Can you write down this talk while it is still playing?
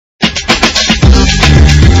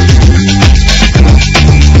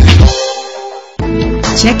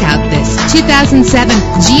Check out this 2007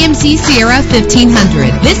 GMC Sierra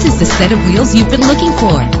 1500. This is the set of wheels you've been looking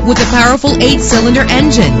for, with a powerful 8-cylinder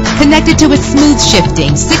engine connected to a smooth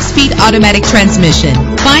shifting 6-speed automatic transmission.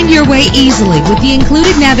 Find your way easily with the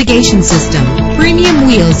included navigation system. Premium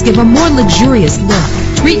wheels give a more luxurious look.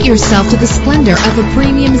 Treat yourself to the splendor of a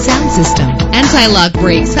premium sound system. Anti-lock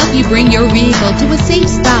brakes help you bring your vehicle to a safe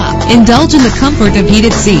stop. Indulge in the comfort of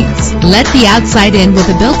heated seats. Let the outside in with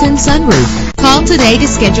a built-in sunroof. Call today to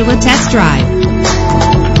schedule a test drive.